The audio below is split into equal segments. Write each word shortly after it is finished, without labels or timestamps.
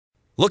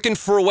Looking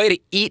for a way to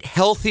eat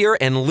healthier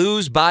and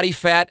lose body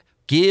fat?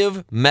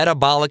 Give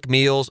Metabolic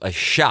Meals a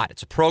shot.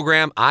 It's a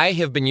program I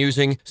have been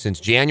using since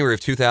January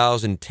of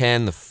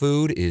 2010. The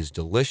food is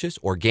delicious,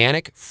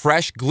 organic,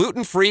 fresh,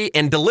 gluten-free,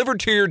 and delivered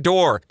to your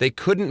door. They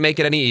couldn't make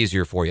it any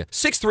easier for you.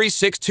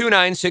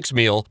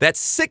 636-296-MEAL.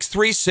 That's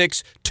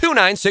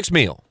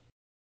 636-296-MEAL.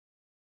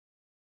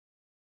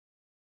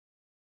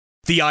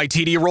 The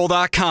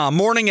ITDRoll.com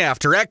Morning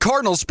After at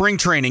Cardinals Spring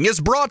Training is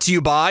brought to you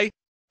by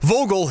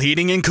Vogel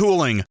Heating and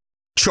Cooling,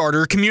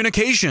 Charter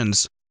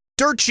Communications,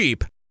 Dirt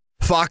Cheap,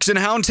 Fox and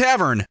Hound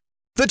Tavern,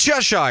 The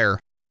Cheshire,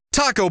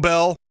 Taco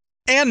Bell,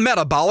 and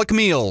Metabolic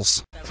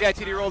Meals. It's the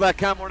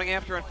ITDRoll.com Morning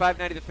After on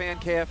 590 The Fan,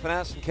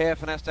 KFNS, and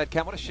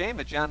KFNS.com. What a shame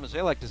that John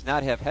Mozeliak does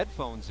not have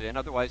headphones in.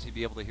 Otherwise, he'd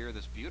be able to hear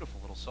this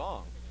beautiful little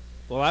song.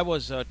 Well, I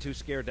was too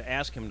scared to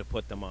ask him to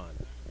put them on.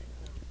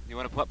 You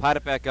want to pot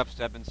it back up,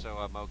 Stebbins,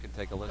 so Mo can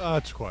take a listen?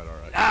 It's quite all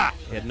right.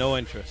 He had no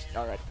interest.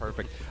 All right,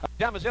 perfect.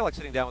 John Mozeliak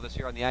sitting down with us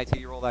here on the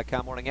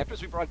ITDRoll.com Morning After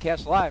as we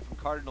broadcast live from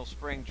Cardinals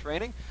Spring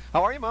Training.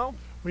 How are you, Mo?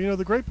 Well, you know,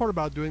 the great part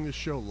about doing this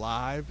show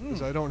live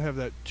is I don't have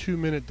that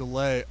 2-minute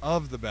delay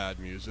of the bad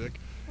music,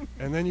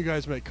 and then you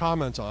guys make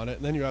comments on it,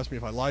 and then you ask me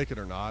if I like it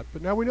or not,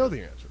 but now we know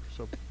the answer,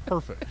 so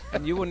perfect.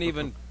 And you wouldn't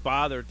even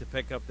bother to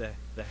pick up the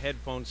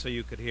headphones so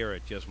you could hear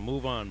it. Just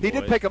move on, boys. He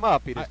did pick them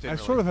up. He just I didn't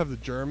really. sort of have the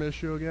germ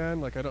issue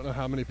again. Like, I don't know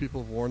how many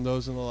people have worn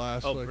those in the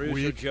last Bruiser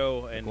week.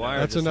 Joe and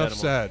That's enough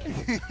said.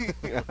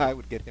 I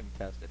would get him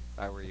tested if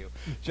I were you.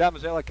 John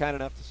Mozeliak, kind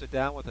enough to sit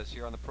down with us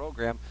here on the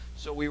program.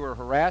 So we were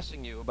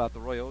harassing you about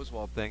the Roy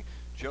Oswalt thing.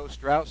 Joe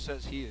Strauss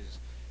says he is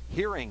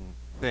hearing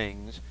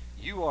things.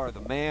 You are the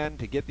man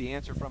to get the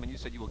answer from, and you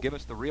said you will give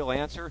us the real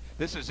answer.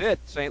 This is it,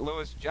 St.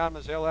 Louis. John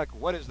Mozeliak,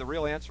 what is the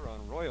real answer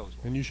on Roy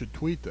Oswalt? And you should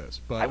tweet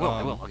this. But I will.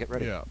 I'll get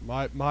ready. Yeah,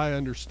 my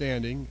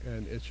understanding,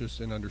 and it's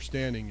just an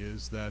understanding,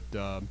 is that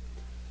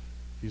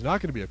he's not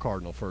going to be a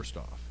Cardinal first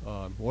off.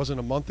 Wasn't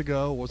a month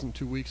ago, wasn't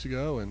 2 weeks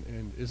ago,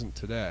 and isn't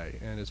today.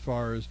 And as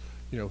far as,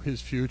 you know, his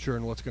future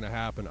and what's going to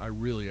happen, I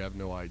really have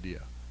no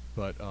idea.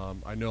 But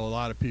I know a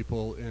lot of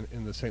people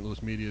in the St.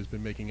 Louis media has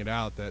been making it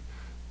out that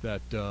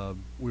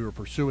we were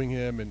pursuing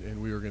him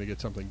and we were going to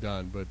get something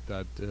done. But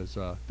that is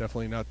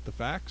definitely not the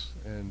facts.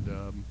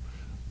 And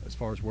as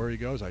far as where he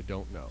goes, I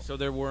don't know. So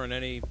there weren't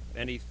any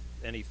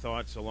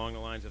thoughts along the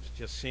lines of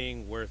just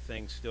seeing where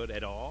things stood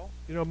at all?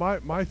 You know,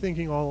 my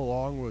thinking all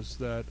along was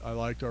that I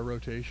liked our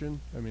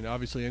rotation. I mean,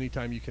 obviously,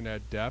 anytime you can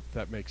add depth,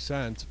 that makes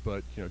sense.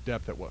 But, you know,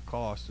 depth at what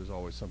cost is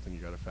always something you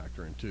got to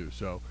factor in, too.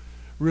 So,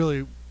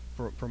 really,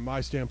 from my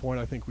standpoint,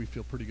 I think we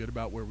feel pretty good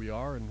about where we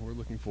are, and we're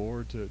looking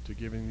forward to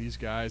giving these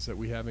guys that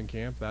we have in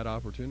camp that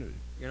opportunity.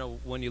 You know,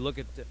 when you look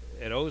at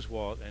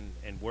Oswalt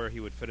and where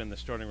he would fit in the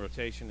starting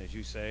rotation, as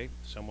you say,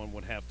 someone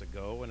would have to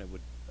go, and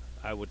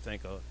I would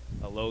think a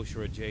Loesch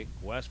or a Jake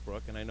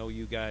Westbrook. And I know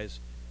you guys,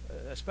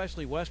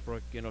 especially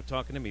Westbrook, you know,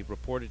 talking to me,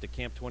 reported to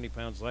camp 20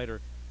 pounds lighter.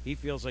 He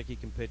feels like he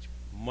can pitch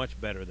much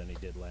better than he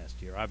did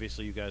last year.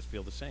 Obviously, you guys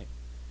feel the same.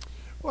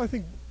 Well, I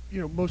think,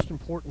 you know, most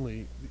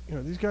importantly, you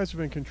know, these guys have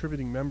been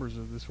contributing members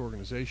of this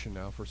organization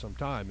now for some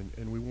time,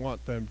 and we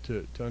want them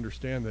to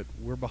understand that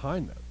we're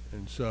behind them.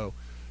 And so,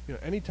 you know,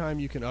 anytime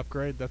you can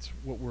upgrade, that's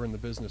what we're in the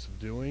business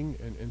of doing,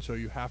 and so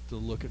you have to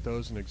look at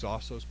those and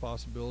exhaust those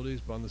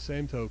possibilities. But on the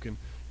same token,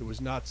 it was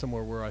not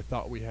somewhere where I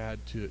thought we had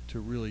to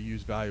really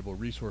use valuable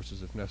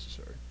resources if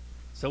necessary.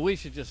 So we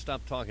should just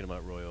stop talking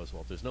about Roy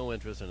Oswalt. There's no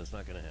interest, and it's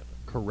not going to happen.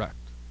 Correct.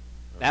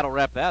 That'll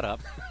wrap that up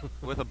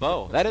with a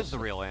bow. That is the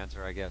real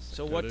answer, I guess.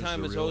 So what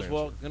time is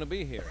Oswalt going to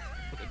be here?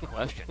 Good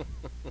question.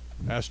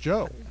 Ask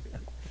Joe.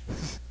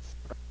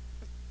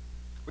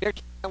 We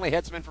only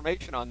had some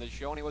information on this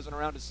show, and he wasn't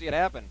around to see it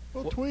happen.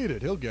 Well, tweet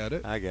it. He'll get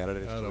it. I get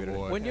it.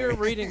 When you're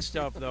reading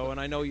stuff, though, and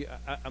I know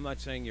I'm not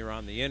saying you're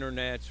on the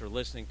internet or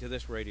listening to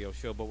this radio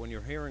show, but when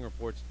you're hearing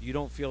reports, you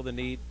don't feel the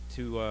need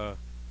to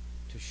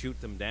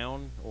shoot them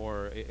down,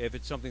 or if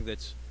it's something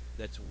that's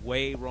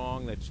way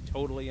wrong, that's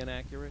totally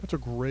inaccurate? That's a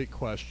great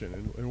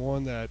question, and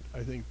one that I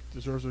think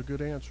deserves a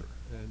good answer.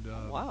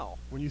 And wow.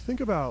 When you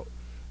think about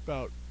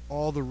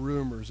all the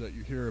rumors that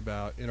you hear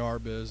about in our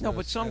business. No,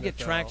 but some NFL, get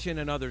traction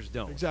and others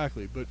don't.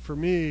 Exactly. But for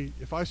me,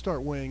 if I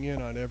start weighing in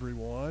on every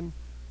one,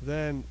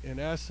 then in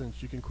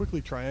essence you can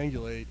quickly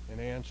triangulate an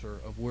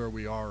answer of where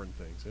we are in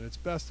things. And it's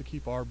best to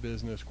keep our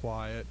business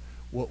quiet.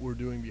 What we're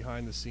doing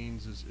behind the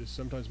scenes is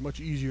sometimes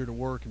much easier to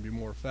work and be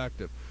more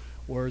effective.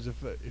 Whereas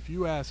if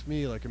you ask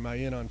me, like, am I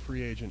in on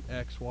free agent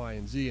X, Y,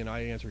 and Z, and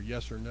I answer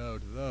yes or no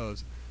to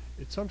those,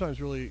 it sometimes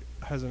really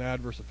has an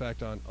adverse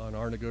effect on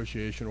our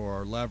negotiation or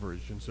our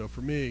leverage. And so for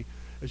me,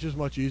 it's just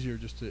much easier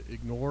just to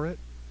ignore it,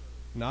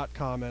 not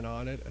comment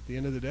on it. At the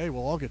end of the day,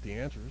 we'll all get the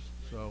answers.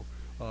 So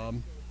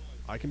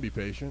I can be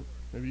patient.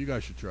 Maybe you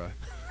guys should try.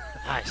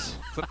 Nice.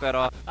 Flip that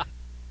off.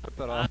 Flip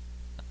that off.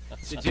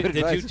 Did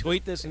you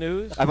tweet this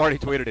news? I've already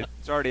tweeted it.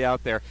 It's already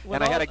out there. Well,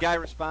 and I had a guy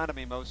respond to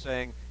me, Mo,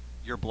 saying,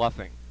 "You're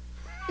bluffing."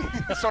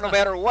 So no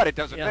matter what, it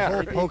doesn't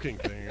matter. The whole poking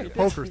thing,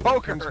 poker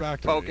thing comes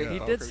back to me. He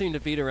did seem to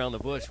beat around the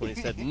bush when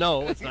he said,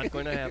 no, it's not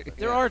going to happen.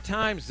 There are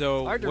times,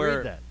 though, Hard to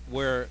read that.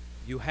 where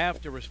you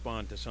have to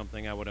respond to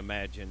something, I would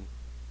imagine,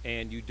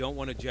 and you don't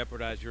want to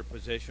jeopardize your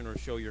position or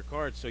show your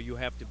cards, so you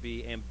have to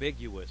be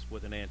ambiguous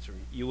with an answer.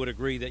 You would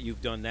agree that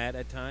you've done that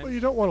at times? Well, you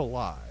don't want to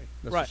lie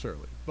necessarily,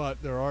 Right.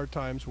 but there are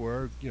times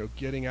where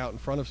getting out in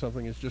front of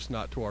something is just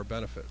not to our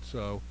benefit.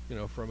 So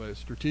from a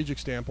strategic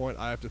standpoint,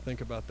 I have to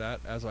think about that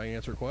as I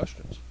answer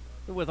questions.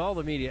 With all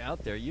the media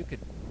out there, you could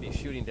be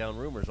shooting down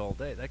rumors all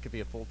day. That could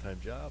be a full-time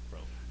job, bro.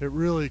 It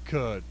really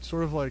could.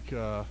 Sort of like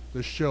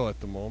this show at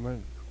the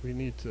moment. We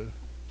need to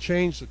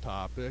change the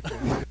topic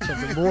and get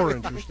something more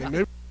interesting.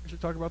 Maybe we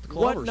should talk about the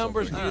club. What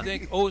numbers do you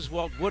think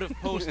Oswalt would have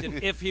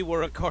posted if he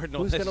were a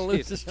Cardinal? Who's this going to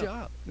lose season? this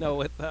job? No,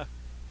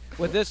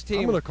 with this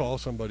team. I'm going to call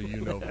somebody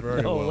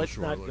very no, well let's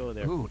shortly. not go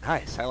there. Ooh,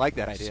 nice. I like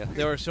that idea.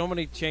 There are so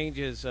many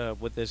changes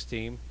with this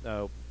team.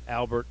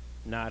 Albert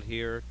not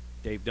here,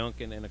 Dave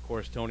Duncan, and of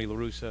course Tony La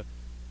Russa.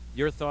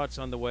 Your thoughts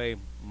on the way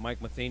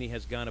Mike Matheny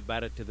has gone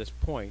about it to this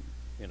point,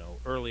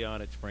 early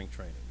on at spring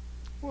training?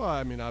 Well,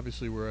 I mean,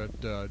 obviously we're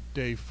at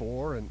day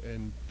 4,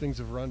 and things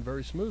have run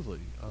very smoothly.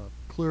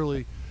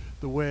 Clearly,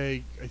 the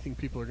way I think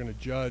people are going to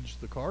judge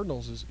the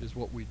Cardinals is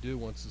what we do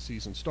once the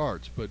season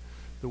starts. But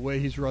the way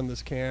he's run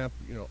this camp,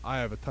 I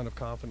have a ton of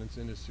confidence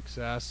in his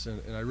success,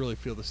 and I really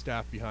feel the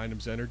staff behind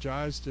him's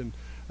energized, and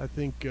I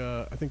think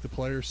the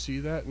players see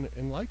that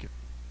and like it.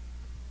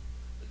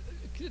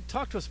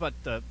 Talk to us about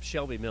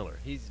Shelby Miller.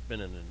 He's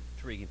been an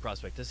intriguing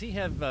prospect. Does he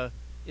have?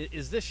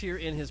 Is this year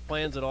in his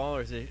plans at all,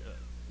 or is it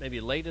maybe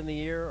late in the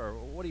year, or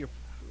what are your?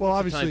 Well,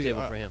 what's the obviously,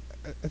 timetable for him?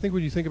 I think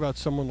when you think about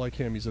someone like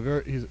him, he's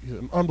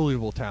an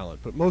unbelievable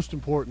talent. But most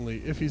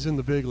importantly, if he's in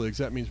the big leagues,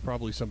 that means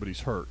probably somebody's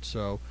hurt.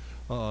 So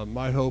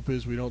my hope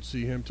is we don't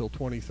see him till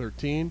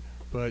 2013.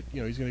 But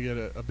he's going to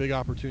get a big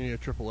opportunity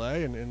at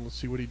AAA, and let's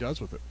see what he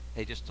does with it.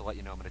 Hey, just to let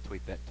you know, I'm going to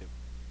tweet that too.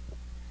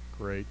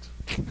 Great.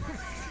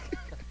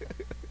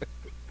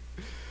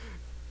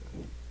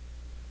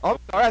 Oh,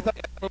 sorry. I thought.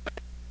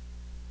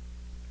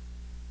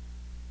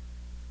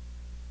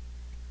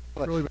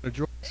 It's really been a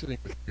joy sitting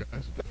with you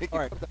guys. All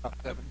right,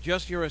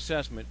 just your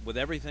assessment with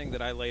everything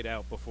that I laid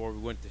out before we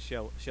went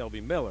to Shelby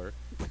Miller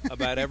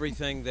about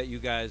everything that you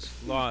guys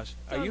lost.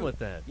 Are you with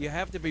that? You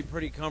have to be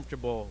pretty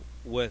comfortable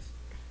with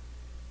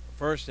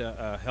first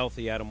a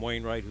healthy Adam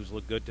Wainwright, who's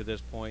looked good to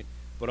this point,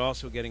 but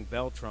also getting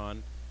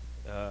Beltran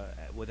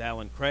with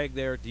Alan Craig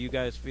there. Do you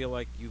guys feel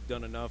like you've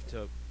done enough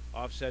to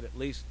offset at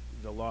least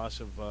the loss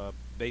of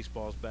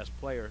baseball's best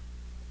player,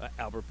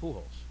 Albert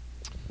Pujols?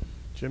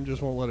 Jim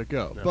just won't let it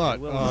go. No, but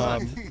he will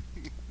not.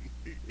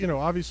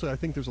 obviously, I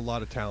think there's a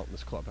lot of talent in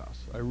this clubhouse.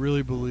 I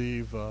really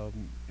believe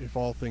if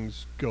all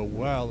things go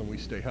well and we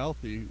stay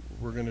healthy,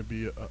 we're going to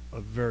be a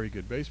very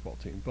good baseball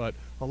team. But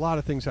a lot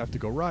of things have to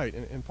go right,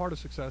 and part of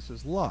success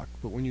is luck.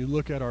 But when you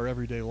look at our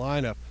everyday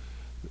lineup,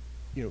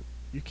 you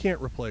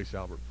can't replace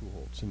Albert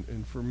Pujols.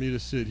 And for me to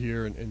sit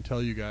here and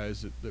tell you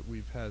guys that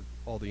we've had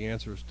all the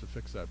answers to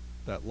fix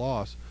that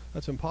loss,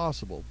 that's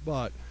impossible.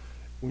 But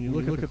when you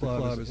look at the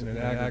club in an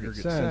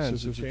aggregate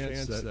sense, there's a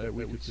chance that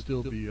we could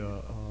still be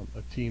a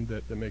team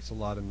that makes a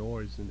lot of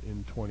noise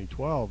in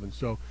 2012. And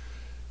so,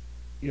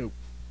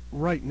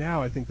 right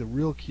now I think the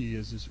real key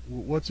is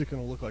what's it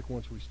going to look like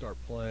once we start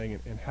playing,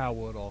 and how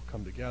will it all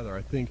come together.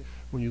 I think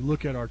when you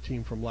look at our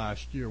team from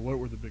last year, what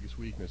were the biggest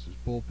weaknesses?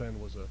 Bullpen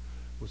was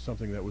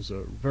something that was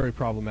very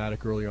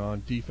problematic early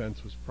on.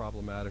 Defense was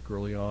problematic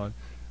early on.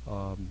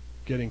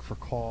 Getting for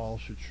call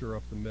should shore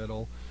up the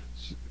middle.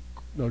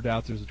 No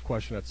doubt there's a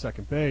question at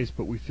second base,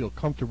 but we feel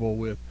comfortable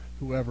with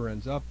whoever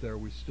ends up there.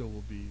 We still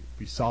will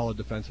be solid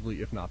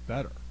defensively, if not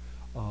better.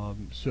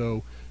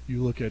 So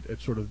you look at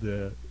sort of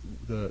the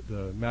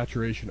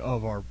maturation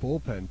of our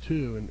bullpen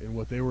too, and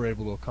what they were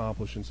able to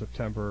accomplish in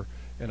September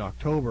and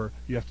October.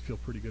 You have to feel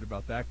pretty good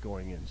about that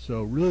going in.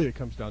 So really it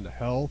comes down to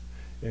health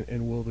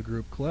and will the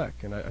group click.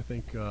 And I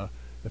think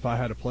if I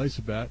had to place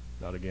a bet,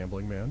 not a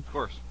gambling man, Of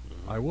course.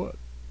 I would.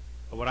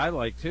 What I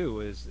like too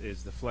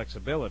is the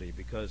flexibility,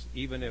 because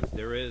even if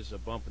there is a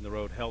bump in the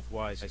road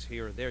health-wise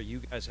here or there, you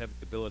guys have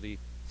the ability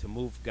to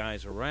move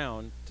guys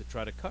around to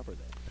try to cover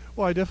that.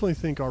 Well, I definitely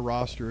think our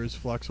roster is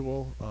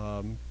flexible.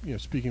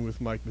 Speaking with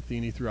Mike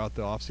Matheny throughout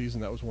the offseason,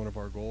 that was one of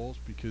our goals,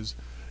 because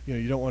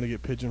you don't want to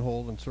get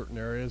pigeonholed in certain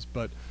areas,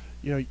 but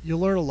you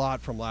learn a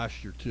lot from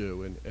last year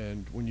too.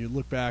 And when you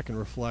look back and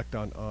reflect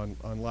on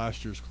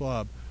last year's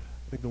club,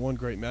 I think the one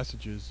great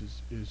message is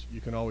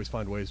you can always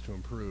find ways to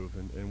improve,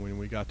 and when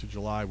we got to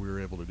July, we were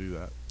able to do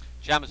that.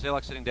 John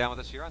Mozeliak sitting down with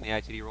us here on the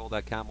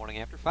ITDRoll.com Morning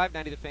After,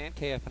 590 The Fan,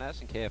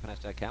 KFNS, and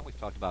KFNS.com. We've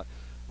talked about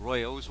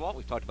Roy Oswalt,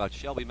 we've talked about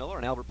Shelby Miller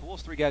and Albert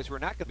Pujols, three guys who are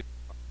not going to be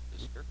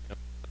this year.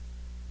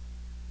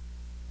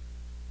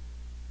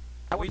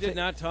 We did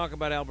not talk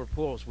about Albert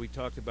Pujols. We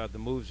talked about the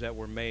moves that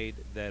were made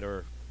that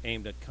are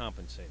aimed at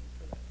compensating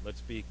for that. Let's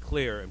be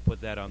clear and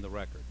put that on the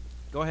record.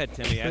 Go ahead,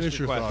 Timmy. Ask Finish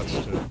your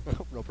question. thoughts,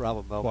 too. No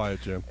problem, Mel. Quiet,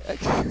 Jim.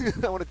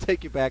 I want to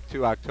take you back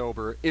to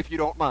October, if you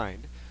don't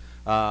mind.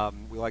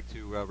 We like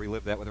to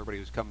relive that with everybody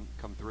who's come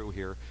through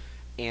here.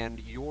 And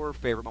your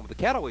favorite moment.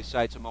 The Cat always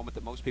cites a moment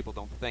that most people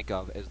don't think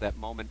of as that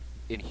moment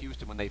in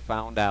Houston when they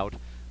found out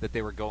that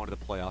they were going to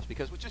the playoffs,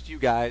 because it was just you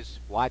guys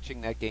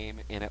watching that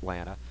game in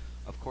Atlanta.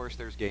 Of course,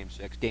 there's Game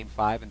 6. Game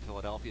 5 in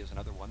Philadelphia is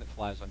another one that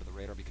flies under the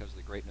radar because of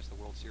the greatness of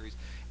the World Series.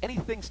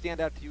 Anything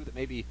stand out to you that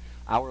maybe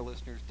our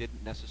listeners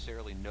didn't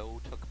necessarily know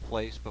took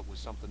place, but was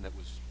something that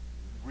was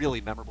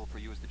really memorable for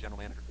you as the general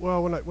manager?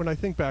 Well, when I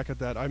think back at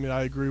that, I mean,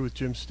 I agree with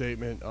Jim's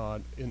statement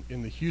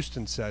in the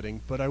Houston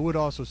setting, but I would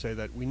also say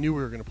that we knew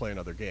we were going to play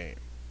another game.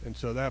 And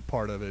so that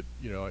part of it,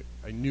 you know,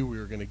 I knew we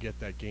were going to get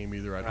that game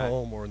either at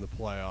home or in the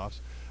playoffs.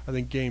 I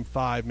think Game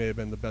 5 may have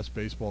been the best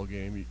baseball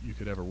game you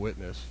could ever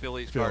witness.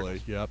 Philly,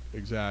 yep,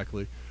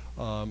 exactly.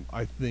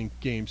 I think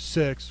Game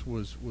 6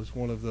 was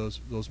one of those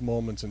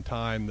moments in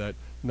time that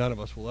none of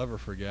us will ever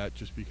forget,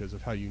 just because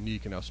of how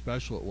unique and how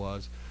special it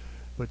was.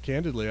 But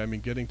candidly, I mean,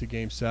 getting to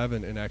Game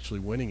 7 and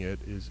actually winning it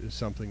is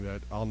something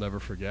that I'll never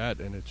forget,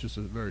 and it's just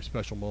a very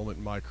special moment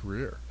in my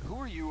career. Who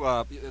are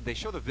you? They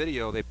show the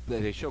video.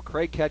 They show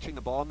Craig catching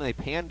the ball, and they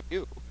pan to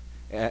you.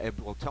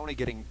 Well, Tony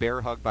getting bear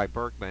hugged by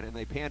Berkman, and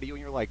they pan to you,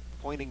 and you're like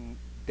pointing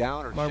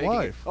down or my shaking.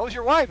 wife. Oh, it was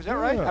your wife? Is that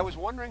right? Yeah. I was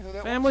wondering who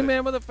that Family was.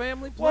 man with a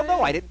family plan. Well,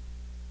 no, I didn't.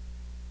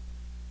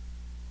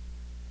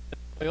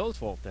 Roy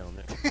Oswalt down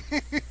there.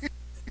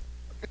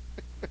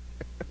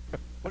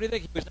 What do you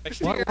think he was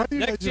next Why year? do you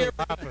Next guys year,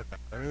 laugh at that?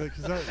 I mean,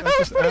 because That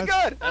was pretty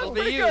good. that'll That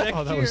was be you pretty next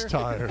Oh, that year. was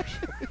tired.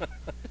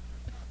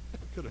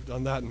 Could have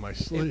done that in my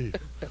sleep.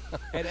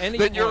 At any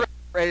Then you're point,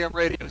 AM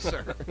radio,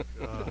 sir.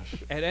 Gosh.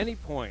 at any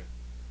point,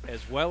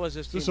 as well as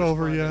this team Is this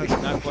over responded-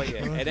 yet? Not quite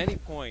yet. At any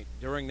point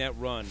during that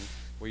run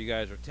where you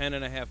guys are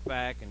 10.5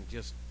 back and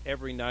just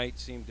every night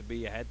seemed to be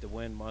you had to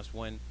win, must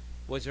win,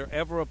 was there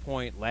ever a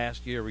point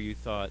last year where you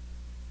thought,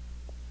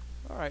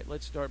 all right,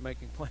 let's start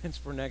making plans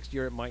for next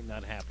year? It might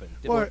not happen.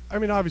 Well, I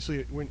mean,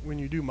 obviously, when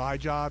you do my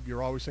job,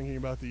 you're always thinking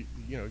about the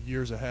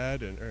years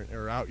ahead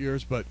or out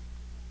years. But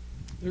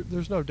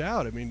there's no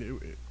doubt. I mean,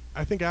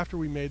 I think after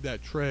we made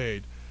that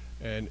trade,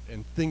 and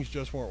things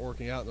just weren't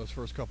working out in those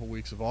first couple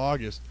weeks of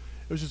August,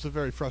 it was just a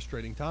very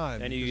frustrating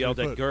time. And you because yelled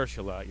we at put- Gersh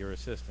a lot, your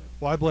assistant.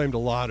 Well, I blamed a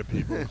lot of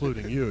people,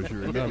 including you, as you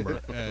remember.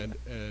 And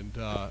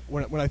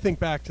when I think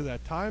back to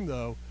that time,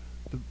 though,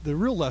 the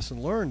real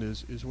lesson learned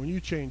is when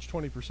you change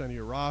 20% of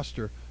your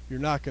roster, you're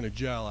not going to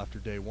gel after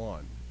day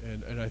one.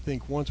 And I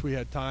think once we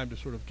had time to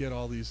sort of get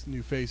all these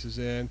new faces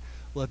in,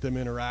 let them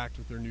interact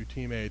with their new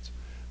teammates,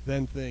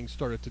 then things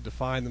started to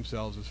define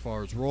themselves as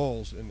far as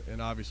roles,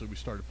 and obviously we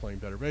started playing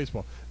better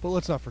baseball. But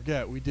let's not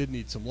forget, we did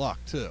need some luck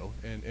too,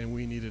 and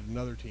we needed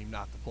another team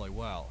not to play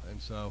well. And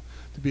so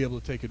to be able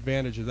to take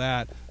advantage of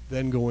that,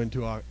 then go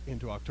into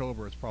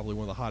October, it's probably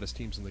one of the hottest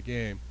teams in the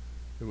game.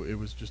 It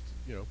was just,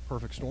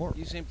 perfect storm.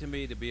 You seem to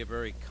me to be a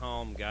very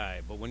calm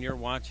guy, but when you're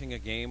watching a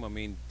game, I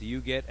mean, do you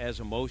get as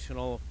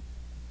emotional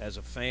as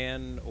a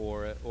fan,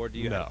 or do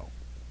you No.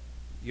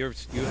 you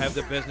have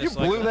the You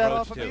business-like blew that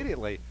approach off too?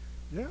 immediately.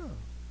 Yeah.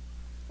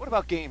 What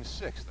about Game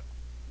 6, though?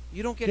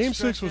 You don't get Game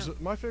stressed 6 was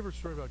out? my favorite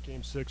story about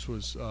Game 6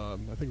 was I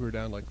think we were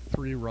down like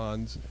 3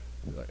 runs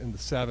in the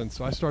 7th,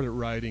 so I started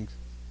writing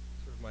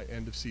sort of my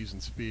end of season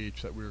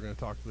speech that we were going to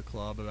talk to the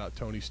club about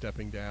Tony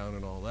stepping down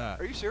and all that.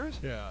 Are you serious?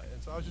 Yeah,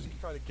 and so I was just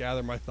trying to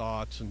gather my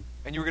thoughts and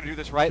And you were going to do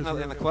this right in Because we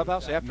the were gonna do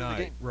clubhouse that after night,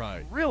 the game?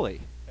 right. Really?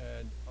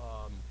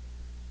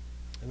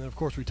 and then of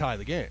course we tie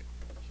the game,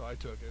 so I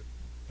took it,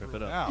 Rip threw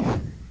it it up. out.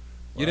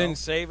 You didn't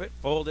save it,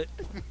 fold it.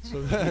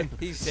 So then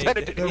He Send saved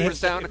it to it.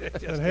 Cooperstown.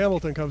 and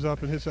Hamilton comes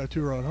up and hits that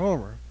 2-run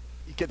homer.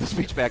 You get the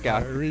speech back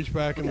out. I reach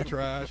back in the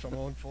trash. I'm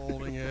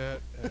unfolding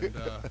it and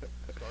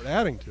start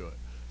adding to it.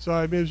 So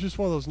I mean, it was just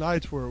one of those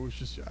nights where it was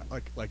just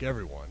like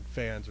everyone,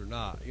 fans or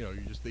not, you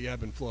just the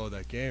ebb and flow of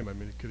that game. I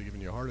mean, it could have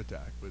given you a heart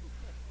attack, but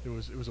it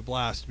was a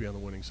blast to be on the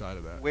winning side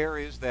of that. Where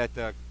is that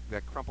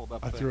crumpled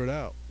up I thing? threw it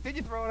out. Did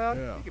you throw it out?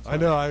 Yeah, You can I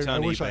find know. it. It's I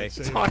on wish I had eBay.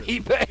 saved It's on it.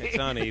 eBay. It's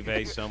on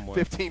eBay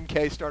somewhere.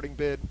 15K starting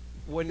bid.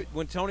 When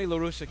Tony La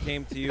Russa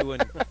came to you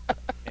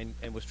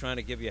and was trying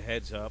to give you a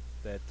heads up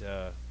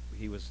that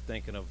he was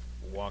thinking of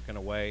walking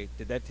away,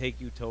 did that take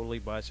you totally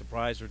by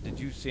surprise, or did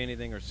you see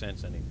anything or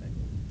sense anything?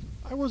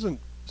 I wasn't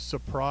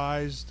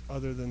surprised,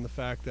 other than the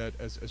fact that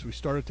as we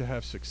started to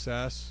have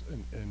success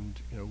and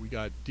we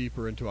got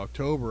deeper into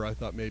October, I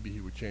thought maybe he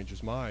would change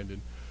his mind.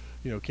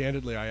 And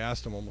candidly, I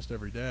asked him almost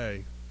every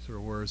day sort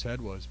of where his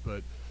head was.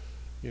 But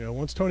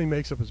once Tony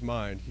makes up his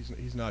mind,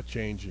 he's not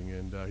changing,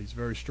 and he's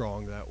very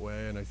strong that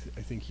way. And I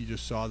think he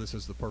just saw this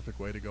as the perfect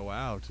way to go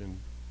out, and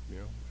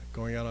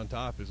going out on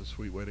top is a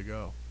sweet way to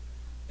go.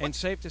 And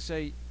safe to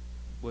say,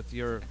 with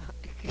your,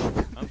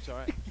 I'm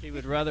sorry, He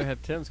would rather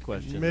have Tim's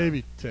question.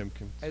 Maybe Tim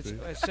can it's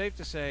speak. safe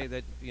to say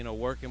that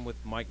working with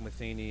Mike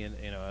Matheny and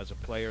as a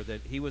player,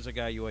 that he was a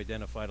guy you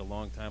identified a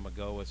long time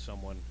ago as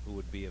someone who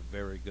would be a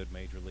very good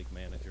major league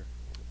manager.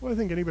 Well, I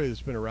think anybody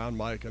that's been around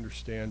Mike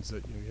understands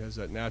that he has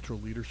that natural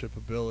leadership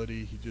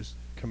ability. He just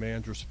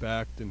commands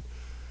respect, and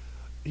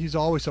he's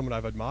always someone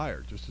I've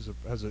admired just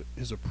as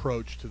his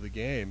approach to the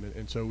game.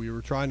 And so we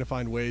were trying to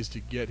find ways to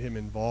get him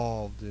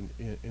involved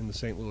in the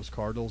St. Louis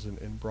Cardinals,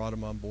 and brought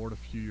him on board a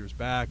few years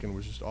back, and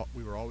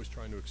we were always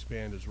trying to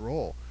expand his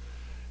role.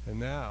 And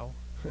now,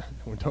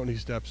 when Tony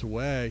steps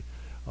away,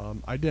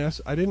 I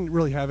didn't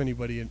really have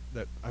anybody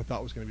that I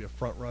thought was going to be a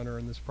front runner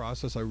in this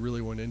process. I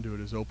really went into it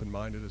as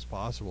open-minded as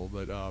possible,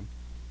 but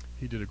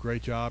he did a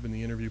great job in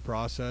the interview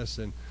process,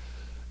 and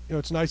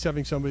it's nice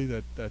having somebody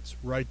that's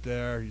right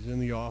there. He's in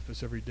the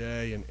office every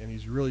day, and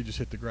he's really just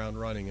hit the ground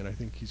running, and I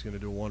think he's going to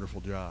do a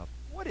wonderful job.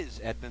 What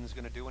is Edmonds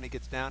going to do when he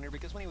gets down here?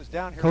 Because when he was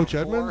down here Coach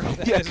before,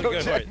 Edmonds? yeah,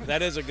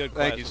 That is a good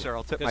question. Thank you, sir.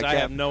 I'll tip my Because I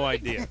cap. have no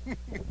idea.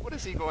 What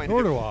is he going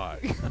Nor to do? do I.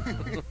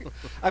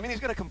 I mean,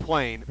 he's going to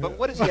complain, but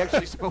what is he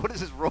actually? What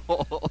is his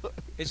role?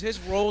 Is his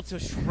role to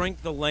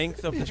shrink the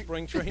length of the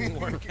spring training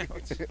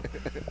workouts?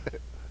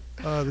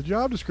 The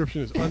job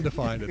description is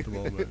undefined at the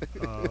moment.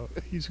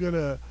 He's going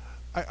to,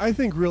 I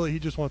think really he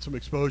just wants some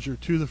exposure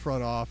to the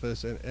front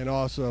office, and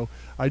also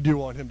I do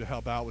want him to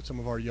help out with some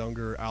of our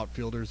younger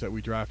outfielders that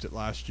we drafted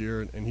last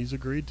year, and he's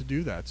agreed to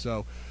do that.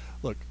 So,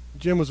 look,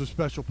 Jim was a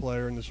special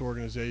player in this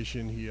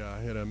organization. He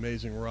had an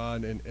amazing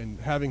run, and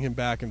having him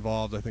back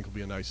involved I think will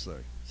be a nice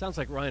thing. Sounds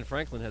like Ryan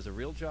Franklin has a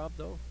real job,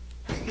 though.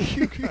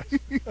 You guys.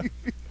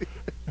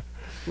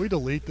 We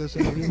delete this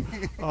interview.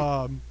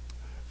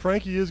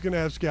 Frankie is going to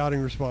have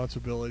scouting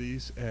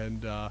responsibilities,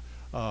 and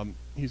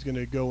he's going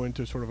to go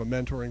into sort of a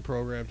mentoring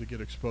program to get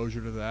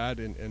exposure to that,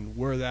 and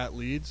where that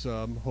leads,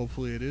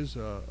 hopefully it is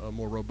a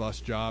more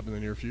robust job in the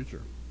near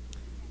future.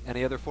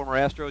 Any other former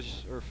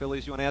Astros or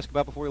Phillies you want to ask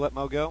about before we let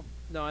Mo go?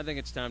 No, I think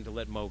it's time to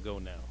let Mo go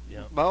now.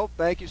 Yeah. Mo,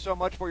 thank you so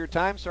much for your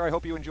time, sir. I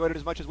hope you enjoyed it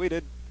as much as we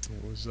did.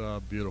 It was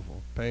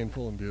beautiful,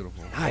 painful and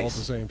beautiful, all Nice. at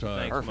the same time.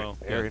 Thanks, Perfect. Mo.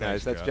 Very Yeah,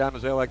 nice. thanks, That's John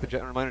Mozeliak, the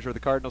general manager of the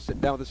Cardinals, sitting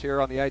down with us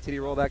here on the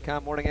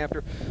ITDRoll.com morning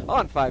after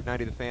on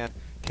 590 The Fan,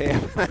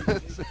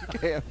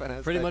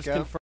 KFNS. Pretty much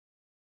confirmed.